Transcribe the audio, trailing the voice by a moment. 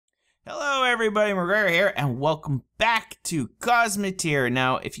everybody, MacGhriogair here, and welcome back to Cosmoteer.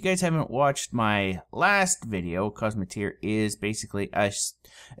 Now, if you guys haven't watched my last video, Cosmoteer is basically a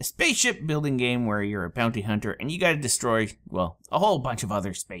spaceship building game where you're a bounty hunter and you gotta destroy, well, a whole bunch of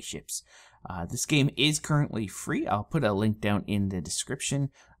other spaceships. This game is currently free. I'll put a link down in the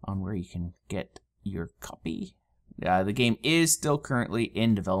description on where you can get your copy. The game is still currently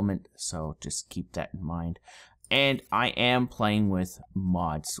in development, so just keep that in mind. And I am playing with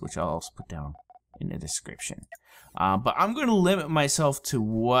mods, which I'll also put down in the description. But I'm going to limit myself to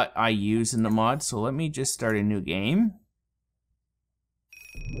what I use in the mod, so let me just start a new game.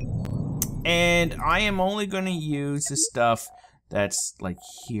 And I am only going to use the stuff that's like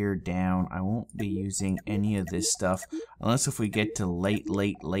here down. I won't be using any of this stuff unless if we get to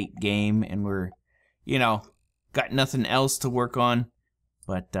late game and we're, you know, got nothing else to work on.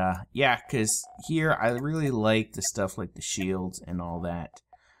 But, yeah, because here I really like the stuff like the shields and all that.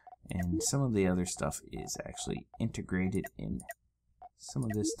 And some of the other stuff is actually integrated in some of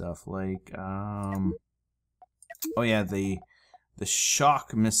this stuff. Like, oh yeah, the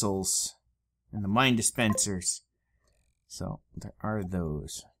shock missiles and the mine dispensers. So, there are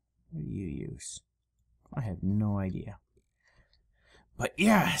those. What do you use? I have no idea. But,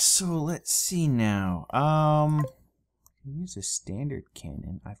 yeah, so let's see now. Use a standard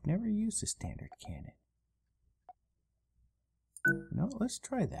cannon. I've never used a standard cannon. No, let's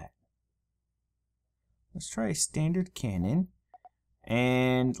try that. Let's try a standard cannon.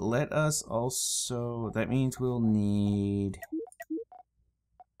 And let us also... That means we'll need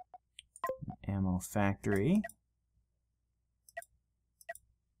an ammo factory.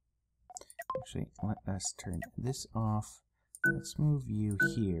 Actually, let us turn this off. Let's move you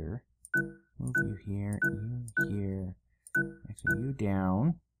here. Move you here, you here. Actually, you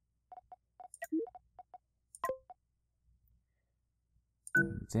down.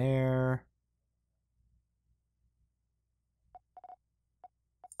 You there.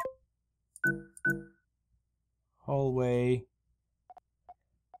 Hallway.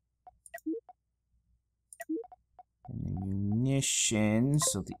 And the munitions,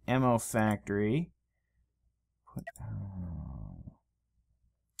 so the ammo factory. Put, I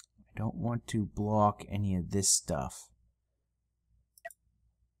don't want to block any of this stuff.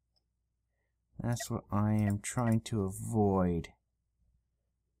 That's what I am trying to avoid.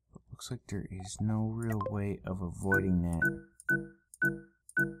 But looks like there is no real way of avoiding that.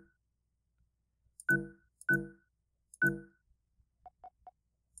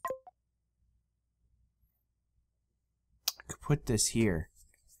 I could put this here.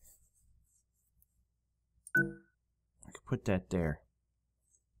 I could put that there.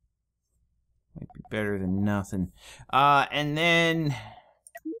 Might be better than nothing. And then...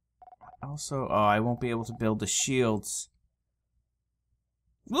 Also, oh, I won't be able to build the shields.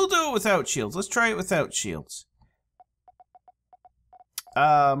 We'll do it without shields. Let's try it without shields.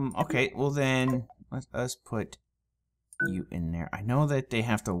 Okay, well then, let us put you in there. I know that they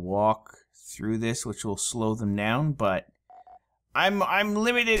have to walk through this, which will slow them down, but I'm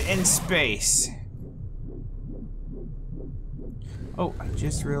limited in space. Oh, I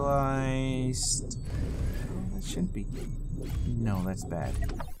just realized... Oh, that shouldn't be... No, that's bad.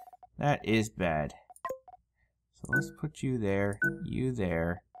 That is bad. So let's put you there, you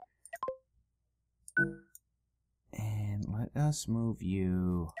there. And let us move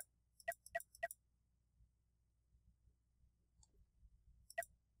you.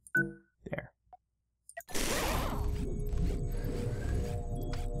 There.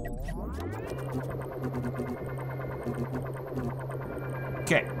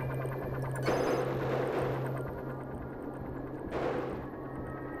 Okay.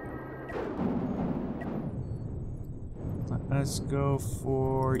 Let's go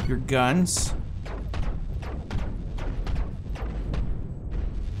for your guns.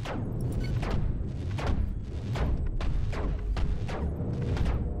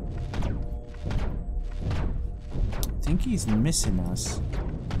 I think he's missing us.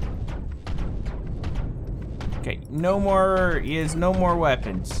 Okay, no more, he has no more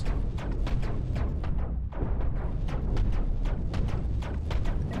weapons.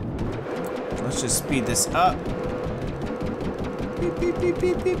 Let's just speed this up. Beep, beep, beep,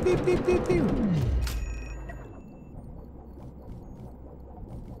 beep, beep, beep, beep, beep, beep.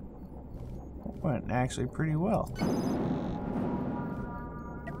 That went actually pretty well.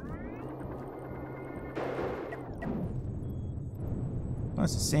 Oh,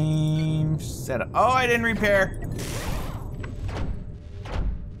 it's the same setup. Oh, I didn't repair.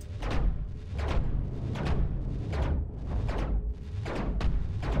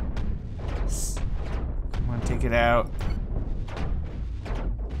 Come on, take it out.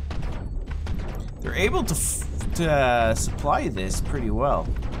 They're able to supply this pretty well.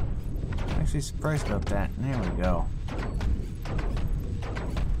 I'm actually surprised about that. There we go.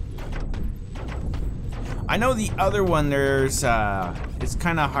 I know the other one, there's, it's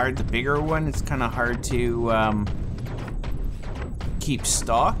kind of hard, the bigger one, it's kind of hard to, keep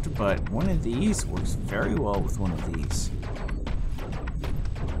stocked, but one of these works very well with one of these.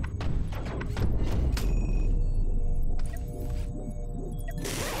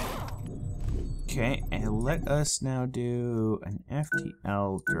 Okay, and let us now do an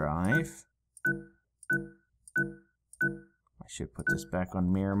FTL drive. I should put this back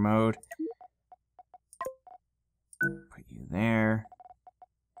on mirror mode. Put you there.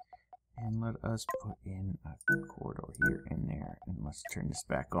 And let us put in a corridor here and there. And let's turn this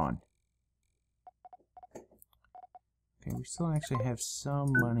back on. Okay, we still actually have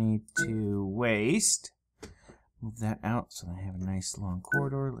some money to waste. Move that out so I have a nice long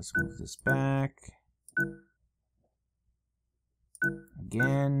corridor. Let's move this back.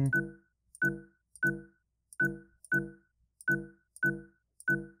 Again.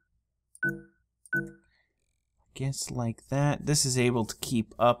 Guess like that. This is able to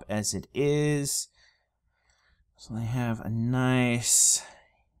keep up as it is. So I have a nice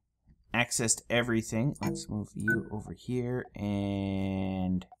access to everything. Let's move you over here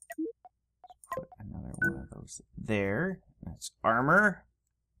and put another one of those there. That's armor.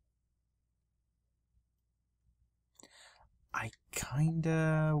 I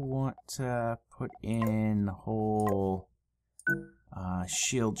kinda want to put in the whole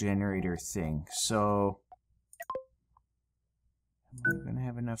shield generator thing. So am I gonna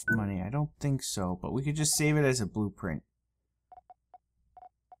have enough money? I don't think so, but we could just save it as a blueprint.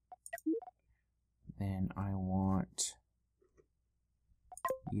 Then I want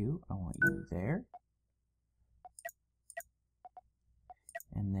you. I want you there.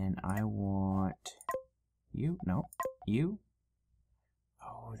 And then I want you. No, you.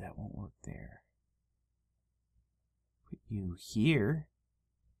 Oh, that won't work there. Put you here.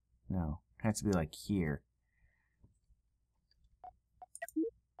 No, it has to be like here.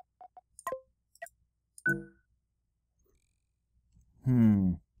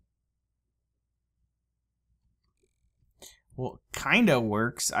 Well, it kinda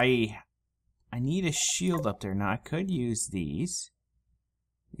works. I need a shield up there. Now, I could use these.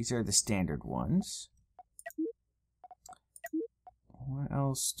 These are the standard ones. What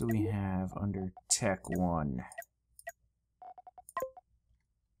else do we have under Tech 1?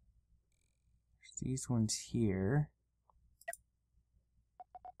 There's these ones here.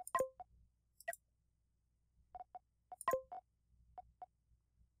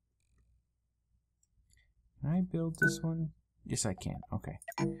 Can I build this one? Yes, I can. Okay.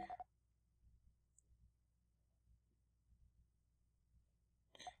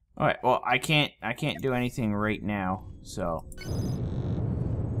 All right. Well, I can't do anything right now. So.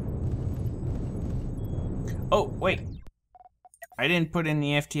 Oh, wait. I didn't put in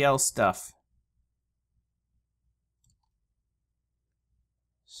the FTL stuff.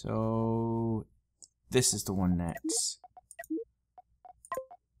 So this is the one that's.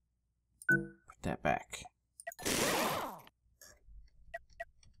 Put that back.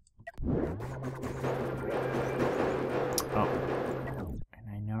 Oh, and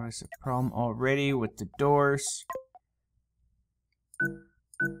I noticed a problem already with the doors.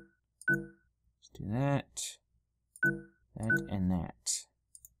 Let's do that, that, and that.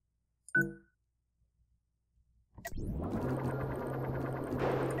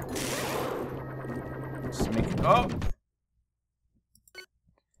 Let's make it. Oh!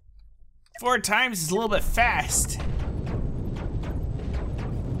 4 times is a little bit fast.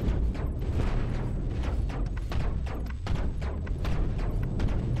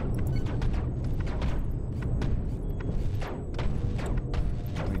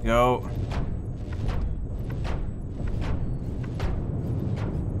 There we go.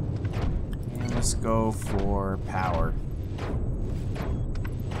 And let's go for power.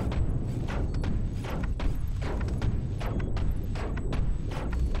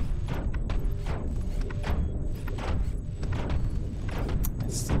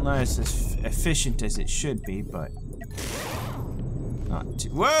 Not as efficient as it should be, but not too.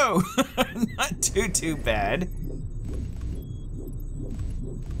 Whoa! Not too bad.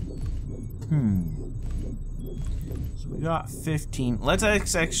 So we got 15. Let's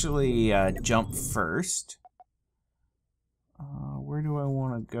actually jump first. Where do I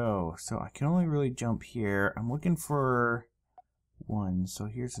want to go? So I can only really jump here. I'm looking for one. So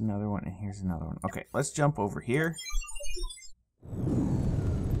here's another one, and here's another one. Okay, let's jump over here.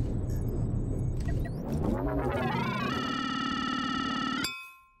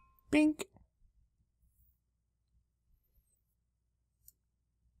 Bink.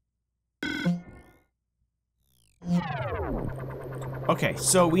 Okay,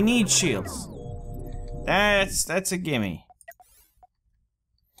 so we need shields. That's a gimme.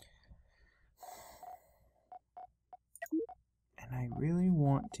 And I really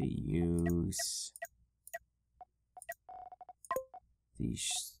want to use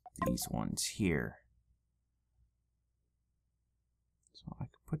these ones here. So I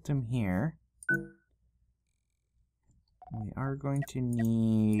could put them here. We are going to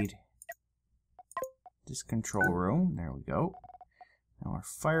need this control room. There we go. Now our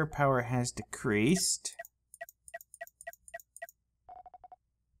firepower has decreased.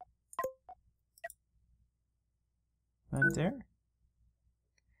 Right there.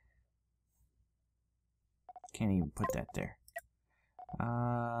 Can't even put that there.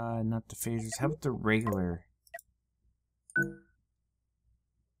 Not the phasers. How about the regular?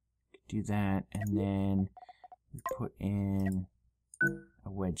 Do that, and then we put in a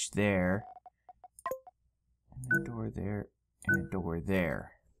wedge there, and a door there, and a door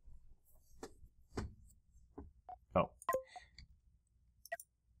there. Oh.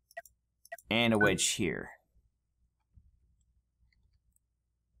 And a wedge here.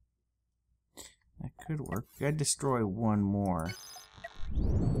 That could work. We gotta destroy one more.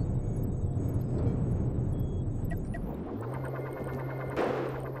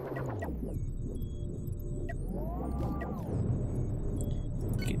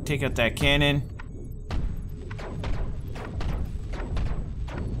 Okay, take out that cannon.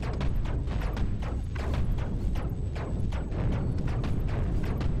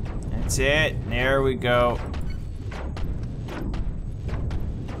 That's it. There we go.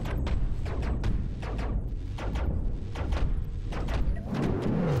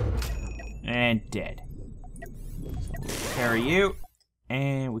 And dead. So we'll carry you.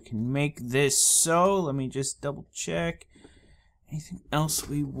 And we can make this so. Let me just double check. Anything else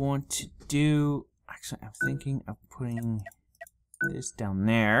we want to do? Actually, I'm thinking of putting this down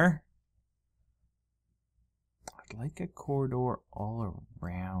there. I'd like a corridor all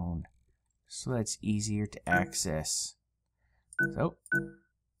around so that's easier to access. So,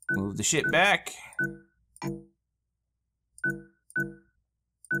 move the ship back.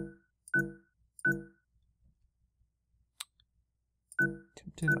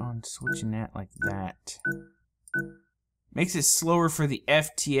 Tempted on switching that like that. Makes it slower for the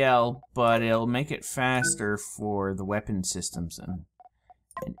FTL, but it'll make it faster for the weapon systems and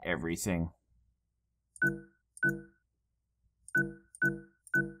everything.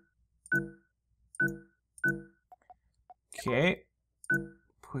 Okay.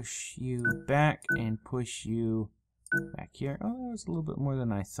 Push you back and push you back here. Oh, that was a little bit more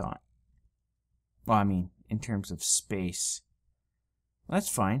than I thought. Well, I mean, in terms of space. That's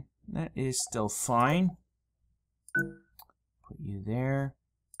fine. That is still fine. Put you there,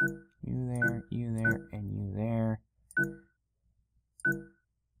 you there, you there, and you there.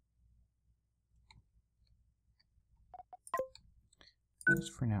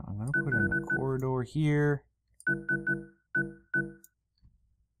 Just for now, I'm going to put in a corridor here.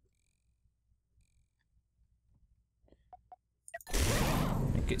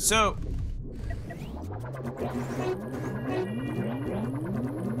 Make it so.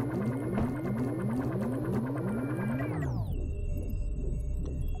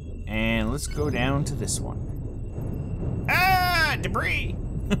 And let's go down to this one. Ah, debris!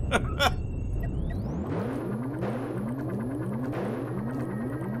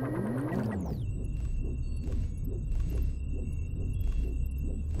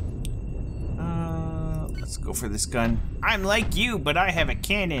 Let's go for this gun. I'm like you, but I have a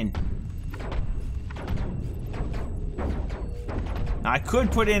cannon. Now, I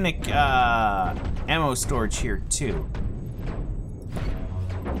could put in a ammo storage here too.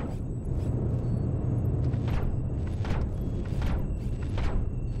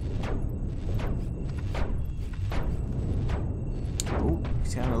 Oh,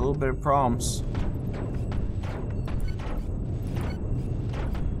 he's having a little bit of problems.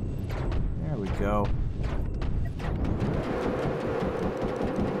 There we go.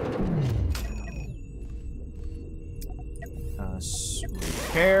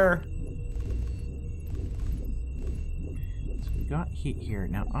 Repair. So we got heat here.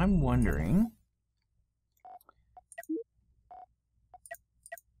 Now I'm wondering.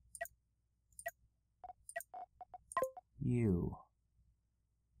 You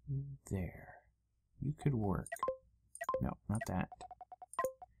there. You could work. No, not that.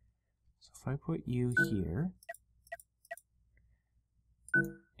 So if I put you here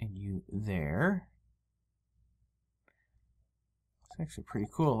and you there. It's actually pretty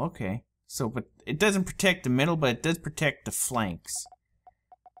cool. Okay. So, but it doesn't protect the middle, but it does protect the flanks.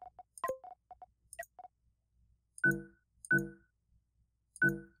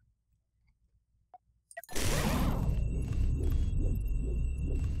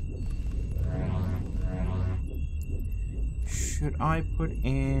 Should I put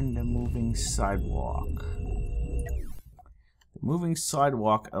in the moving sidewalk? The moving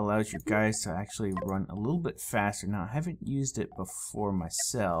sidewalk allows you guys to actually run a little bit faster. Now, I haven't used it before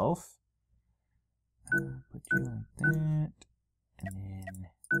myself. Put you like that, and then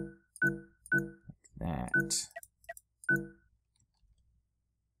like that. And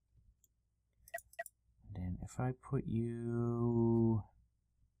then if I put you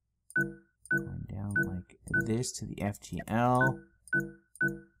going down like this to the FTL,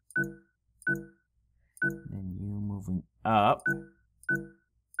 and then you moving up,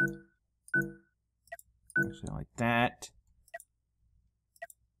 actually like that.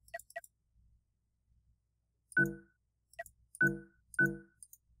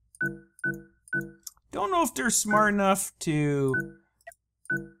 Don't know if they're smart enough to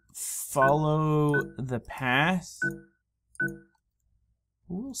follow the path.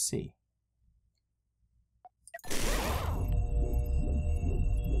 We'll see.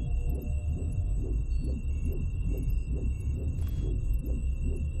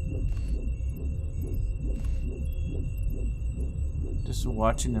 Just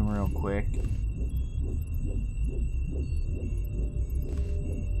watching them real quick.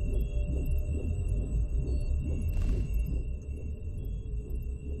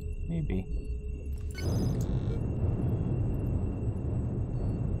 Maybe.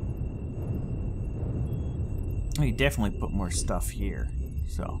 We definitely put more stuff here,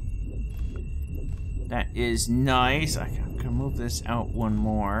 so that is nice. I can move this out one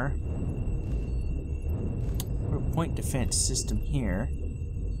more. Put a point defense system here.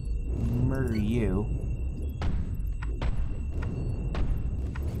 Murder you.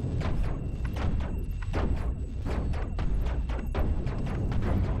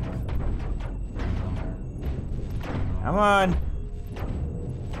 Come on.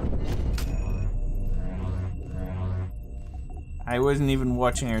 I wasn't even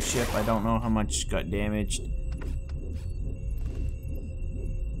watching our ship. I don't know how much got damaged.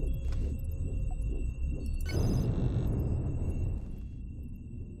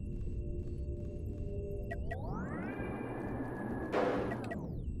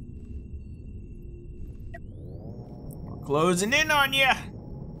 We're closing in on you.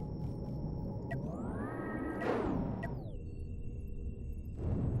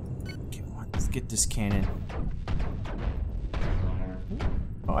 Come on, let's get this cannon.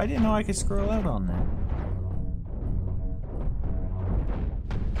 Oh, I didn't know I could scroll out on that.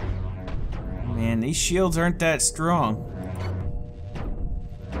 Man, these shields aren't that strong.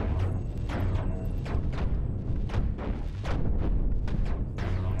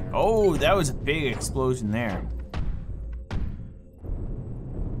 Oh, that was a big explosion there.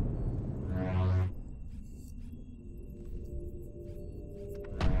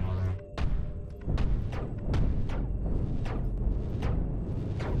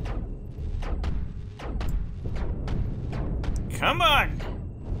 Come on!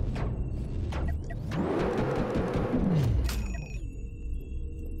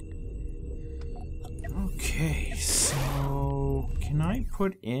 Okay, so can I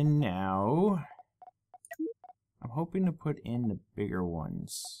put in now? I'm hoping to put in the bigger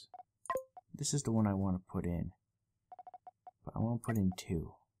ones. This is the one I want to put in. But I want to put in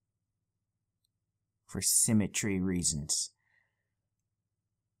 2. For symmetry reasons.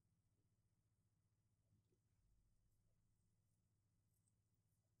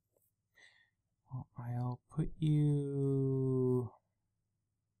 I'll put you...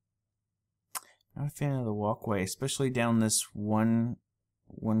 Not a fan of the walkway, especially down this one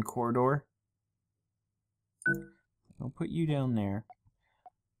corridor. I'll put you down there.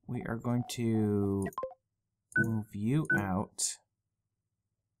 We are going to move you out.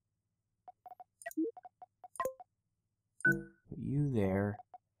 Put you there.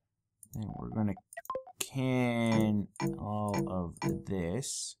 And we're going to can all of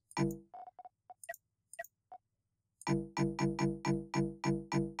this.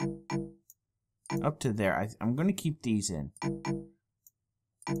 Up to there. I'm going to keep these in.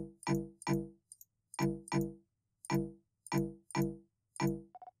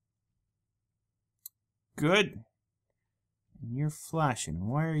 Good. And you're flashing.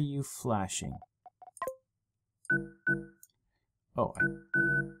 Why are you flashing? Oh, I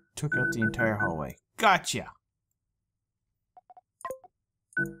took out the entire hallway. Gotcha!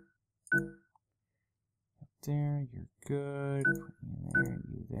 There, you're good. Put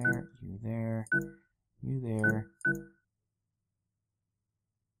you there, you there, you there, you there.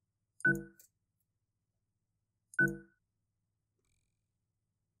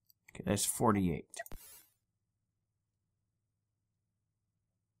 That's 48.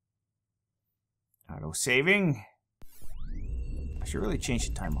 Auto saving. I should really change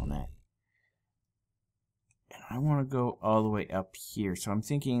the time on that. And I want to go all the way up here. So I'm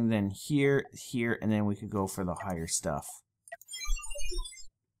thinking then here, here, and then we could go for the higher stuff.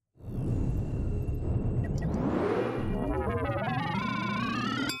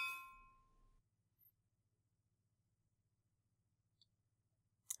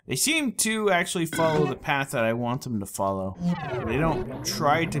 They seem to actually follow the path that I want them to follow. They don't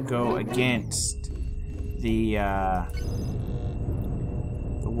try to go against the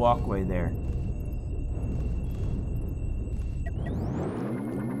walkway there.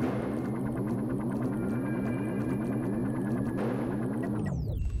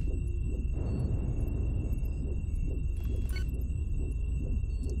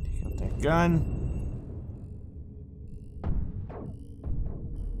 Take out that gun.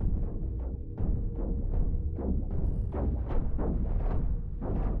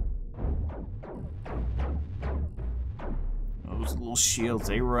 Those little shields,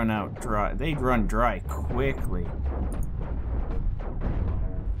 they run out dry. They run dry quickly.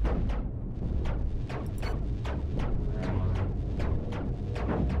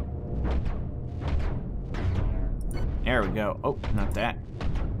 There we go. Oh, not that.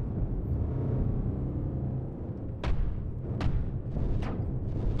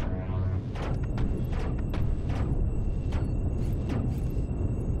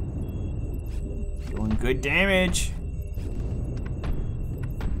 Doing good damage.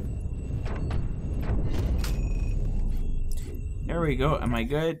 There we go. Am I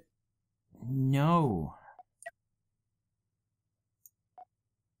good? No.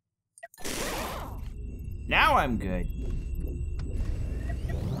 Now I'm good.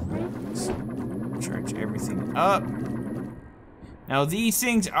 Let's charge everything up. Now these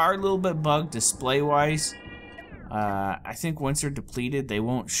things are a little bit bugged display-wise. I think once they're depleted, they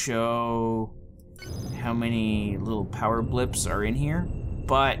won't show how many little power blips are in here,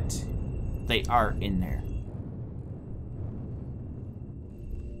 but they are in there.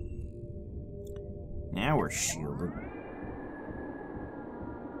 Now we're shielded.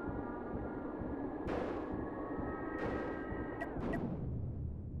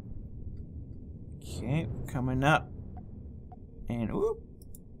 Okay, coming up. And whoop.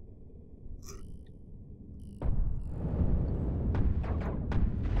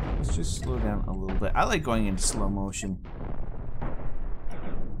 Let's just slow down a little bit. I like going into slow motion.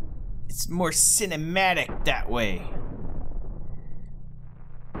 It's more cinematic that way.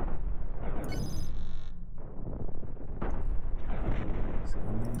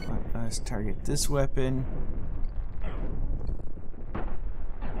 Let's target this weapon.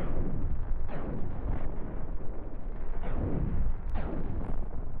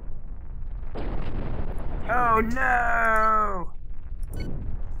 Oh no! Then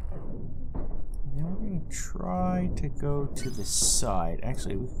we're going to try to go to the side.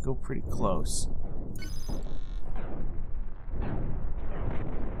 Actually, we could go pretty close.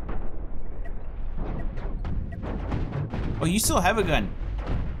 Oh, you still have a gun.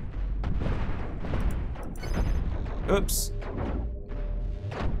 Oops.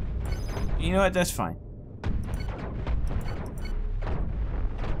 You know what? That's fine.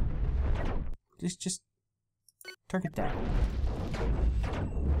 Just target that.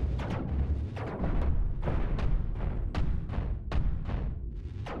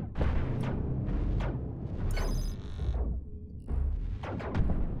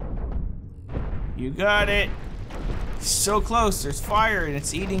 You got it. So close. There's fire and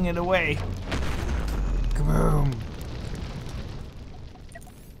it's eating it away. Kaboom.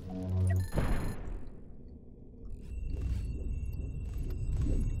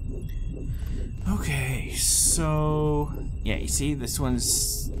 Okay, so yeah, you see this one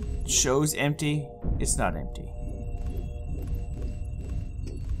shows empty. It's not empty.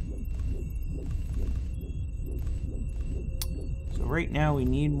 So right now we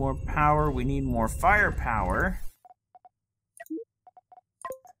need more power. We need more firepower.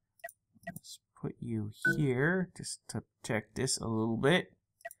 Let's put you here just to check this a little bit.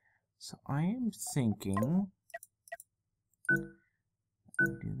 So I am thinking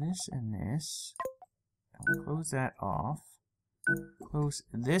do this and this. I'll close that off. Close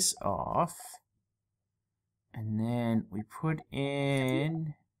this off. And then we put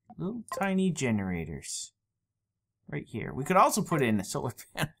in little tiny generators. Right here. We could also put in a solar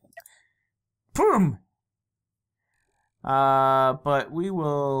panel. Boom! But we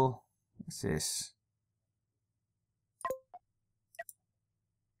will... What's this?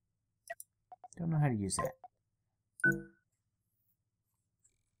 Don't know how to use that.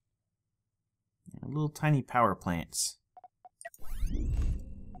 Little tiny power plants.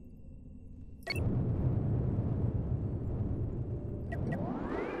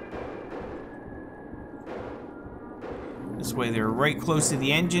 This way they're right close to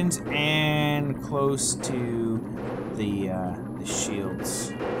the engines and close to the shields.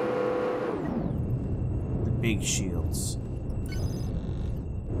 The big shields.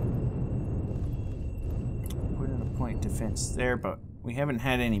 Put in a point defense there, but we haven't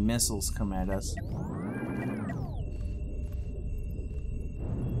had any missiles come at us.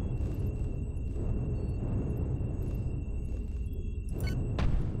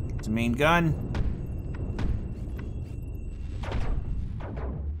 It's a main gun.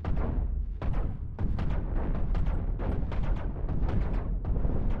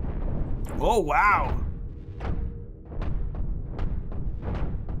 Oh, wow!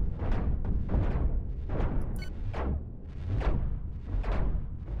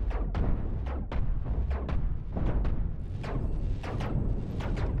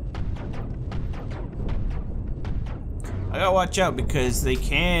 I gotta watch out because they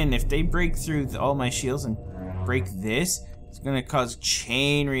can, if they break through all my shields and break this, it's gonna cause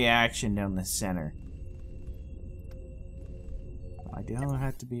chain reaction down the center. I don't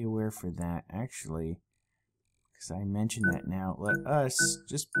have to be aware for that, actually, because I mentioned that now. Let us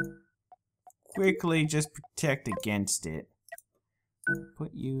just quickly just protect against it.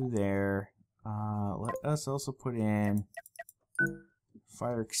 Put you there. Let us also put in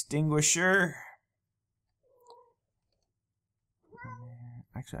fire extinguisher.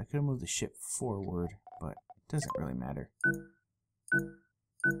 Actually, I could have moved the ship forward, but it doesn't really matter.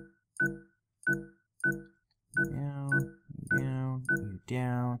 Down, you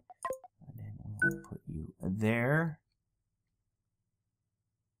down, and then we'll put you there.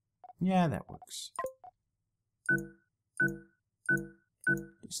 Yeah, that works.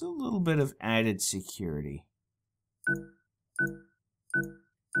 Just a little bit of added security.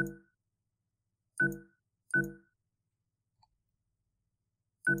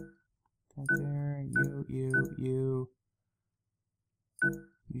 There, you.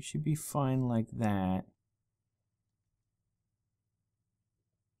 You should be fine like that.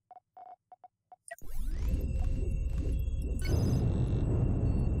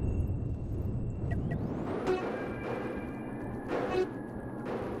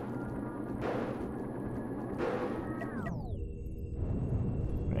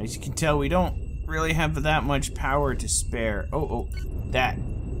 As you can tell, we don't really have that much power to spare. Oh, that.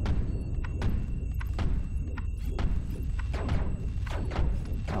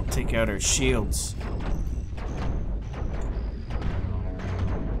 I'll take out our shields.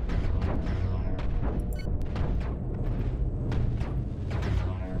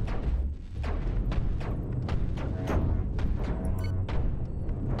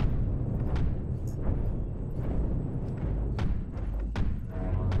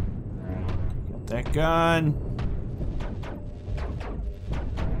 That gun.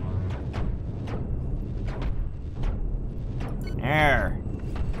 There.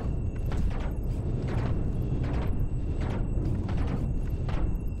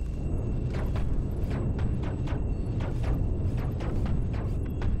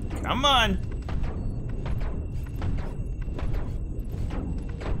 Come on.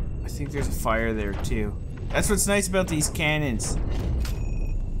 I think there's a fire there too. That's what's nice about these cannons.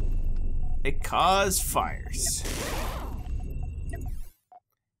 They cause fires.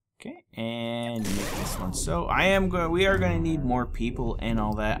 Okay, and make this one. So we are going to need more people and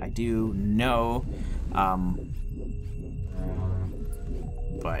all that. I do know,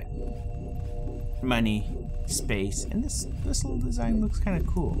 but money, space, and this little design looks kind of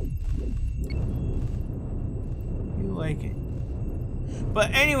cool. You like it?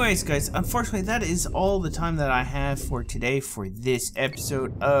 But anyways, guys, unfortunately, that is all the time that I have for today for this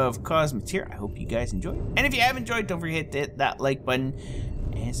episode of Cosmoteer. I hope you guys enjoyed. And if you have enjoyed, don't forget to hit that like button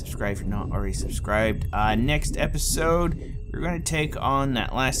and subscribe if you're not already subscribed. Next episode, we're going to take on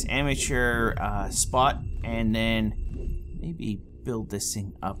that last amateur spot and then maybe build this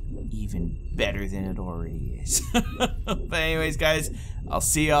thing up even better than it already is. But anyways, guys, I'll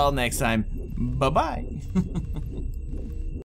see y'all next time. Bye-bye.